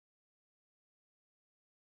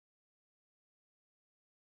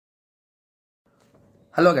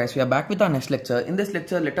Hello guys, we are back with our next lecture. In this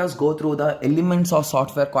lecture, let us go through the elements of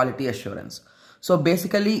software quality assurance. So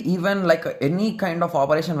basically, even like any kind of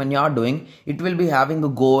operation when you are doing, it will be having the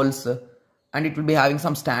goals and it will be having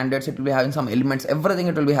some standards, it will be having some elements, everything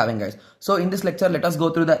it will be having, guys. So in this lecture, let us go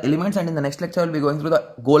through the elements, and in the next lecture, we'll be going through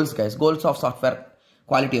the goals, guys, goals of software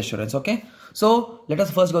quality assurance. Okay, so let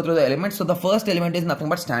us first go through the elements. So the first element is nothing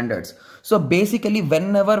but standards. So basically,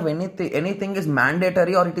 whenever anything is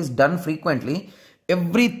mandatory or it is done frequently,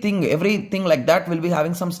 everything like that will be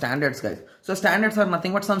having some standards, guys. So standards are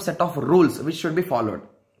nothing but some set of rules which should be followed.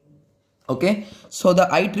 Okay, so the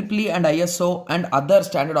IEEE and ISO and other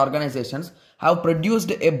standard organizations have produced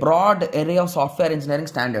a broad array of software engineering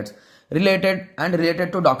standards related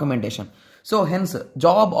to documentation. So hence,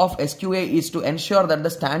 job of SQA is to ensure that the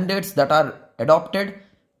standards that are adopted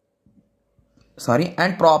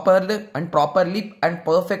and properly and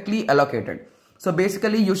perfectly allocated. So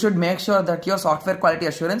basically, you should make sure that your software quality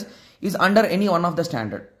assurance is under any one of the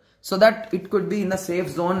standard, so that it could be in the safe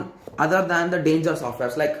zone other than the danger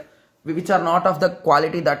softwares, like which are not of the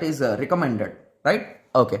quality that is recommended, right?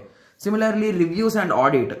 Okay. Similarly, reviews and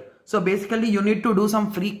audit. So basically, you need to do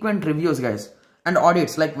some frequent reviews, guys, and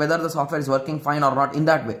audits, like whether the software is working fine or not, in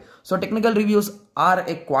that way. So technical reviews are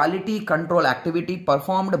a quality control activity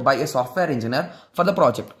performed by a software engineer for the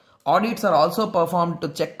project. Audits are also performed to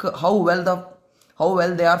check how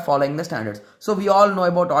well they are following the standards. So we all know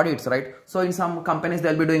about audits, right? So in some companies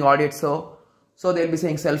they'll be doing audits, so they'll be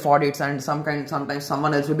saying self audits, and sometimes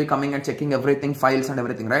someone else will be coming and checking everything, files and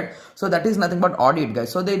everything, right? So that is nothing but audit,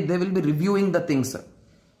 guys. So they will be reviewing the things,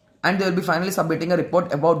 and they will be finally submitting a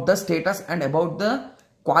report about the status and about the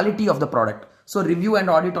quality of the product. So review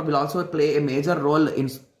and audit will also play a major role in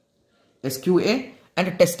SQA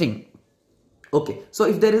and testing. Okay, so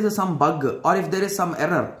if there is some bug or if there is some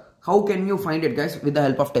error, how can you find it, guys? With the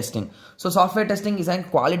help of testing. So software testing is a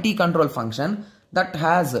quality control function that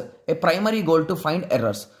has a primary goal to find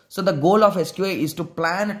errors. So the goal of SQA is to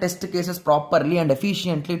plan test cases properly and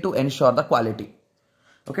efficiently to ensure the quality.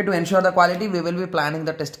 Okay, to ensure the quality, we will be planning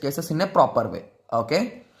the test cases in a proper way.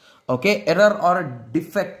 Okay, error or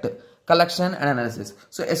defect collection and analysis.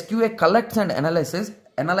 So SQA collects and analyzes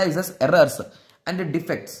errors and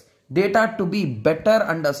defects data to be better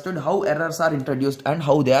understood, how errors are introduced and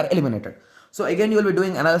how they are eliminated. So again, you will be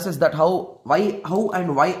doing analysis that how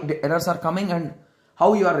the errors are coming and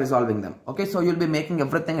how you are resolving them. Okay, so you'll be making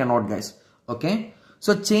everything a note, guys. Okay,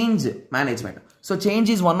 so change management. So change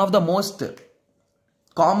is one of the most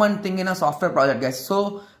common thing in a software project, guys.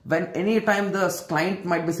 So when anytime the client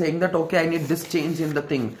might be saying that, okay, I need this change in the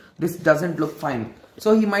thing, this doesn't look fine,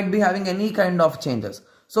 so he might be having any kind of changes.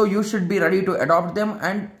 So you should be ready to adopt them,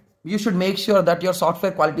 and you should make sure that your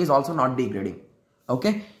software quality is also not degrading.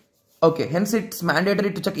 Okay, hence it's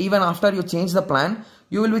mandatory to check even after you change the plan.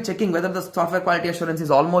 You will be checking whether the software quality assurance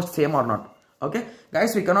is almost same or not. Okay,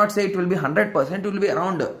 guys, we cannot say it will be 100%. It will be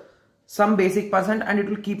around some basic percent, and it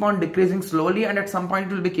will keep on decreasing slowly, and at some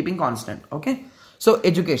point it will be keeping constant. Okay, so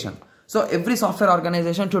education. So every software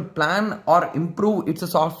organization should plan or improve its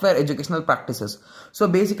software educational practices. So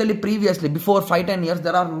basically, previously, before 5-10 years,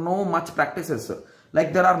 there are no much practices.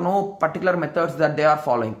 Like there are no particular methods that they are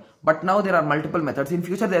following, but now there are multiple methods. In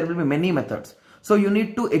future, there will be many methods. So you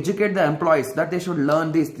need to educate the employees that they should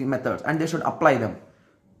learn these methods and they should apply them,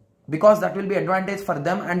 because that will be advantage for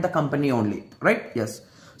them and the company only, right? Yes.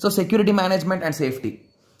 So security management and safety.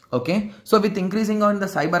 Okay, so with increasing on the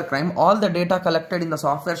cyber crime, all the data collected in the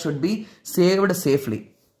software should be saved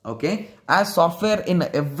safely. Okay, as software in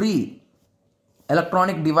every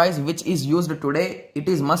electronic device which is used today, it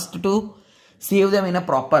is must to save them in a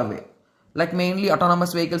proper way, like mainly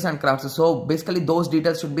autonomous vehicles and crafts. So basically those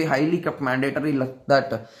details should be highly kept mandatory, like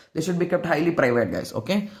that they should be kept highly private, guys.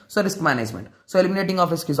 Okay, so risk management. So eliminating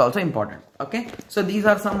of risk is also important. Okay, so these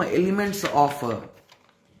are some elements of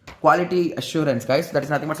quality assurance, guys. That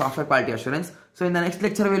is nothing but software quality assurance. So in the next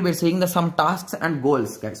lecture, we will be seeing some tasks and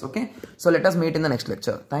goals, guys. Okay, so let us meet in the next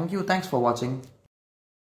lecture. Thank you. Thanks for watching.